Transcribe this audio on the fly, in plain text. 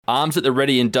arms at the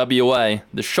ready in WA,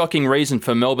 the shocking reason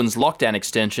for Melbourne's lockdown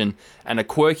extension, and a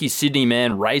quirky Sydney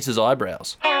man raises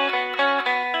eyebrows.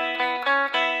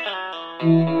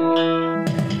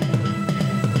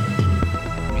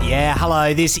 Yeah,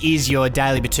 hello, this is your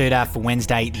Daily Batuta for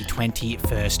Wednesday, the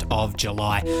 21st of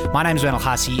July. My name's Wendell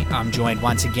Hussey. I'm joined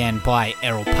once again by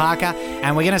Errol Parker,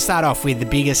 and we're going to start off with the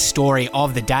biggest story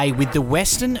of the day, with the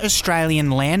Western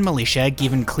Australian Land Militia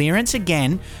given clearance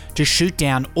again to shoot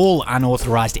down all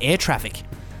unauthorised air traffic.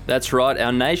 That's right,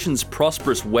 our nation's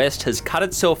prosperous West has cut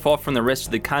itself off from the rest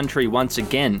of the country once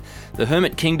again. The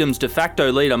Hermit Kingdom's de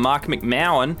facto leader, Mark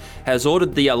McMahon, has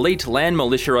ordered the elite land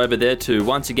militia over there to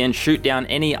once again shoot down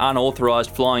any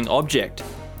unauthorised flying object.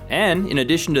 And, in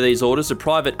addition to these orders, the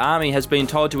private army has been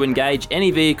told to engage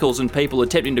any vehicles and people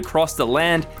attempting to cross the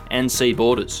land and sea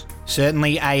borders.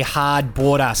 Certainly a hard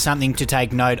border, something to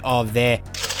take note of there.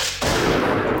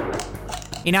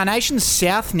 In our nation's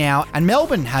south now, and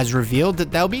Melbourne has revealed that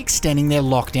they'll be extending their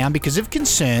lockdown because of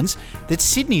concerns that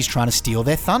Sydney's trying to steal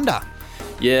their thunder.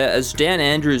 Yeah, as Dan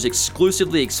Andrews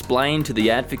exclusively explained to The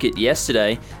Advocate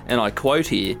yesterday, and I quote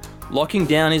here, locking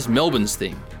down is Melbourne's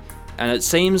thing. And it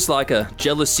seems like a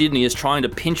jealous Sydney is trying to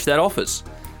pinch that office.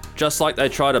 Just like they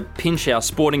try to pinch our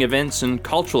sporting events and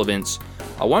cultural events.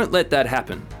 I won't let that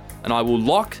happen, and I will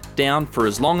lock down for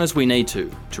as long as we need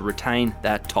to retain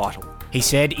that title. He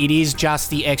said it is just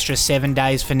the extra 7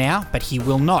 days for now, but he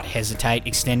will not hesitate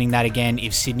extending that again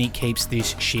if Sydney keeps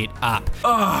this shit up.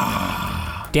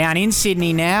 Down in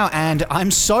Sydney now, and I'm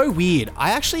so weird.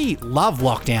 I actually love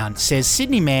lockdown, says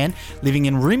Sydney man living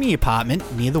in roomy apartment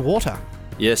near the water.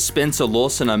 Yes, Spencer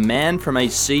Lawson, a man from a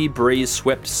sea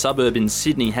breeze-swept suburb in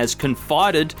Sydney, has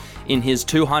confided in his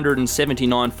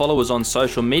 279 followers on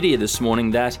social media this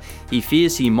morning that he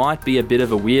fears he might be a bit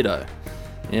of a weirdo.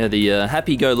 Yeah, the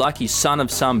happy-go-lucky son of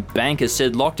some banker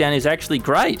said lockdown is actually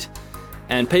great,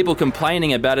 and people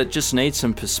complaining about it just need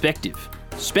some perspective.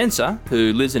 Spencer,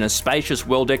 who lives in a spacious,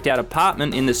 well-decked-out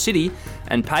apartment in the city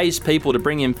and pays people to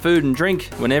bring him food and drink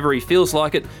whenever he feels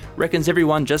like it, reckons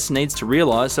everyone just needs to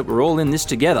realise that we're all in this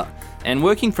together, and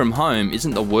working from home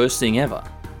isn't the worst thing ever.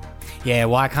 Yeah,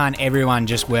 why can't everyone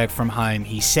just work from home,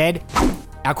 he said.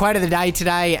 Our quote of the day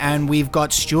today, and we've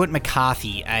got Stuart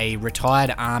McCarthy, a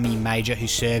retired army major who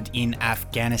served in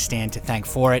Afghanistan, to thank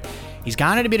for it. He's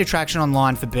garnered a bit of traction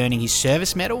online for burning his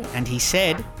service medal, and he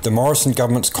said, "The Morrison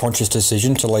government's conscious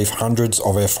decision to leave hundreds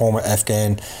of our former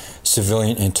Afghan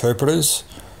civilian interpreters,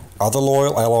 other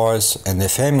loyal allies and their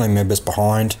family members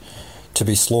behind to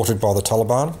be slaughtered by the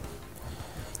Taliban,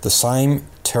 the same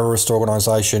terrorist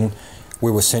organisation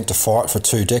we were sent to fight for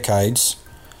 2 decades,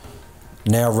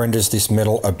 now renders this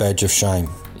medal a badge of shame."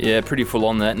 Yeah, pretty full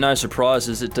on that. No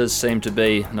surprises, it does seem to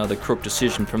be another crook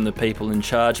decision from the people in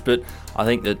charge, but I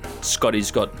think that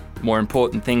Scotty's got more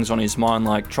important things on his mind,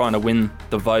 like trying to win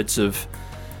the votes of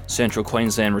Central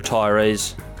Queensland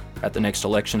retirees at the next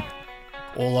election.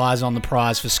 All eyes on the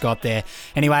prize for Scott there.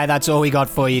 Anyway, that's all we got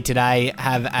for you today.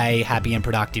 Have a happy and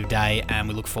productive day, and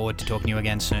we look forward to talking to you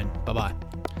again soon. Bye-bye.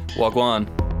 Wagwan.